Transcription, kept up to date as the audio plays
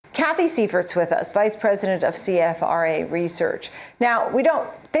Kathy Seifert's with us, Vice President of CFRA Research. Now, we don't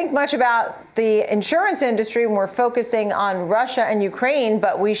think much about the insurance industry when we're focusing on Russia and Ukraine,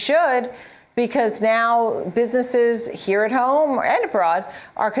 but we should, because now businesses here at home and abroad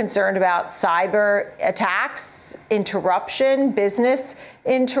are concerned about cyber attacks, interruption, business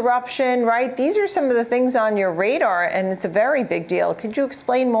interruption, right? These are some of the things on your radar, and it's a very big deal. Could you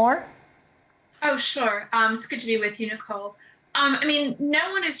explain more? Oh, sure. It's good to be with you, Nicole. I mean,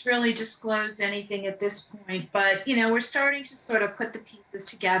 no one has really disclosed anything at this point, but, we're starting to sort of put the pieces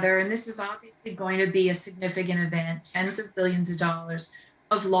together, and this is obviously going to be a significant event, tens of billions of dollars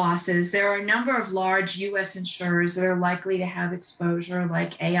of losses. There are a number of large U.S. insurers that are likely to have exposure,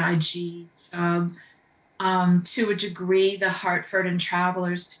 like AIG, Chubb, to a degree, the Hartford and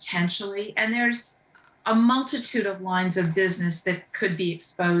Travelers potentially, and there's a multitude of lines of business that could be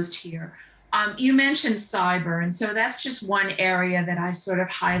exposed here. You mentioned cyber, and so that's just one area that I sort of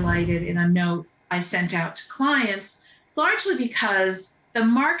highlighted in a note I sent out to clients, largely because the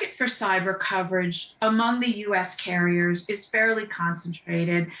market for cyber coverage among the U.S. carriers is fairly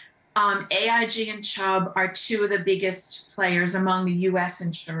concentrated. AIG and Chubb are two of the biggest players among the U.S.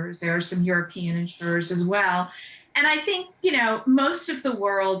 insurers. There are some European insurers as well. And I think, most of the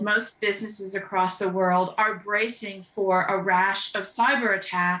world, most businesses across the world are bracing for a rash of cyber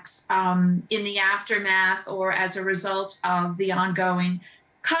attacks in the aftermath or as a result of the ongoing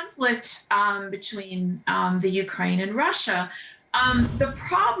conflict between the Ukraine and Russia. The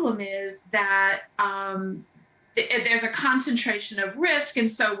problem is that there's a concentration of risk,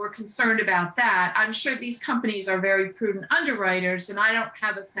 and so we're concerned about that. I'm sure these companies are very prudent underwriters, and I don't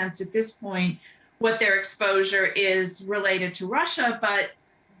have a sense at this point what their exposure is related to Russia, but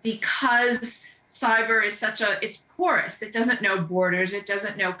because cyber is it's porous, it doesn't know borders, it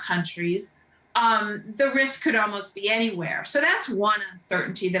doesn't know countries, the risk could almost be anywhere. So that's one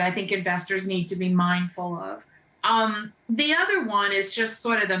uncertainty that I think investors need to be mindful of. The other one is just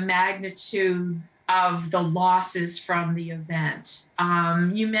sort of the magnitude of the losses from the event.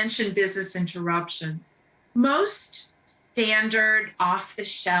 You mentioned business interruption. Most standard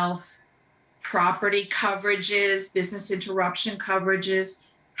off-the-shelf property coverages, business interruption coverages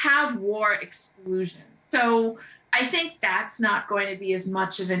have war exclusions. So I think that's not going to be as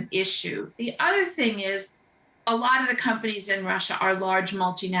much of an issue. The other thing is a lot of the companies in Russia are large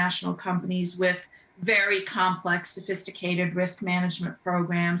multinational companies with very complex, sophisticated risk management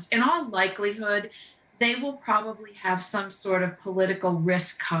programs. In all likelihood, they will probably have some sort of political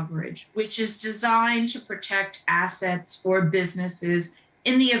risk coverage, which is designed to protect assets or businesses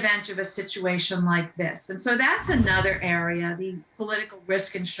in the event of a situation like this. And so that's another area, the political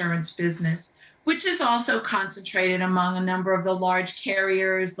risk insurance business, which is also concentrated among a number of the large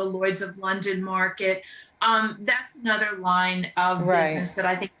carriers, the Lloyd's of London market. That's another line of business that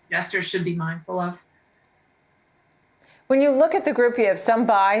I think investors should be mindful of. When you look at the group, you have some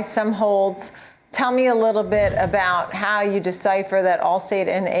buys, some holds. Tell me a little bit about how you decipher that Allstate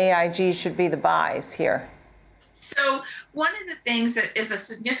and AIG should be the buys here. So one of the things that is a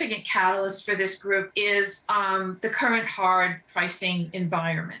significant catalyst for this group is the current hard pricing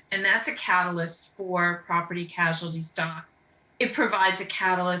environment. And that's a catalyst for property casualty stocks. It provides a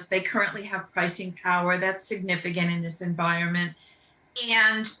catalyst. They currently have pricing power that's significant in this environment.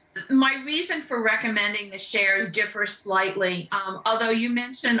 And my reason for recommending the shares differs slightly. Although you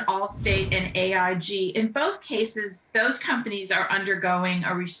mentioned Allstate and AIG, in both cases, those companies are undergoing a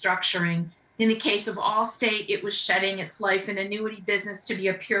restructuring. In the case of Allstate, it was shedding its life and annuity business to be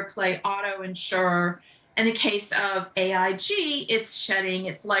a pure play auto insurer. In the case of AIG, it's shedding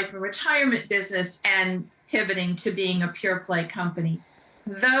its life and retirement business and pivoting to being a pure play company.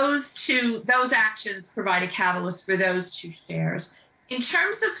 Those actions provide a catalyst for those two shares. In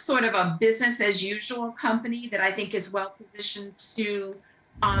terms of sort of a business as usual company that I think is well positioned to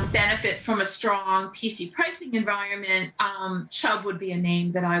benefit from a strong PC pricing environment, Chubb would be a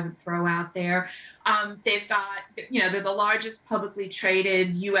name that I would throw out there. They've got, they're the largest publicly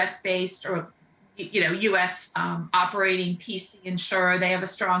traded U.S.-based or, U.S. Operating PC insurer. They have a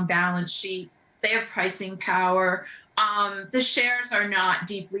strong balance sheet. They have pricing power. The shares are not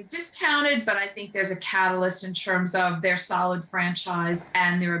deeply discounted, but I think there's a catalyst in terms of their solid franchise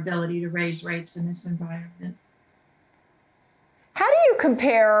and their ability to raise rates in this environment. How do you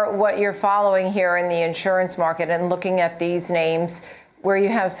compare what you're following here in the insurance market and looking at these names where you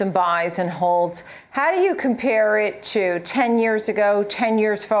have some buys and holds? How do you compare it to 10 years ago, 10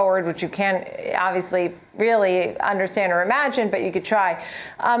 years forward, which you can't obviously really understand or imagine, but you could try?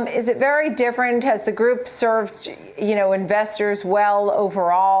 Is it very different? Has the group served, investors well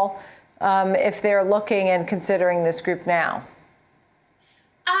overall if they're looking and considering this group now?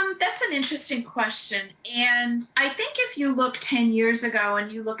 That's an interesting question. And I think if you look 10 years ago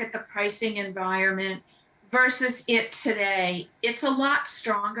and you look at the pricing environment versus it today, it's a lot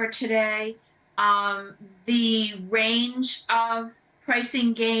stronger today. The range of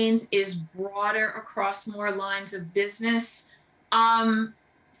pricing gains is broader across more lines of business. Um,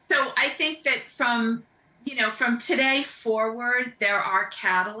 so I think that from today forward, there are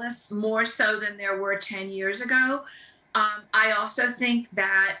catalysts more so than there were 10 years ago. I also think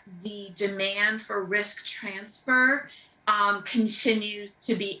that the demand for risk transfer continues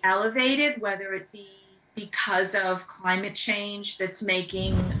to be elevated, whether it be because of climate change that's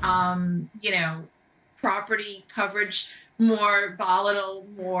making, property coverage more volatile,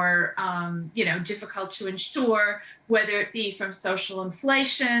 more, difficult to insure, whether it be from social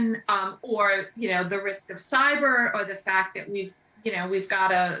inflation or, the risk of cyber or the fact that we've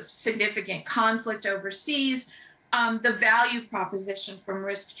got a significant conflict overseas. The value proposition from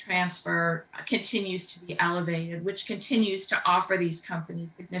risk transfer continues to be elevated, which continues to offer these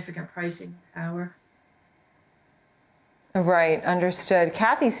companies significant pricing power. Right, understood.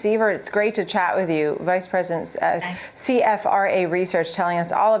 Kathy Sievert, it's great to chat with you, Vice President at CFRA Research, telling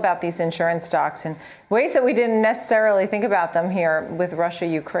us all about these insurance stocks and ways that we didn't necessarily think about them here with Russia,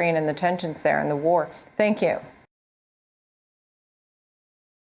 Ukraine, and the tensions there and the war. Thank you.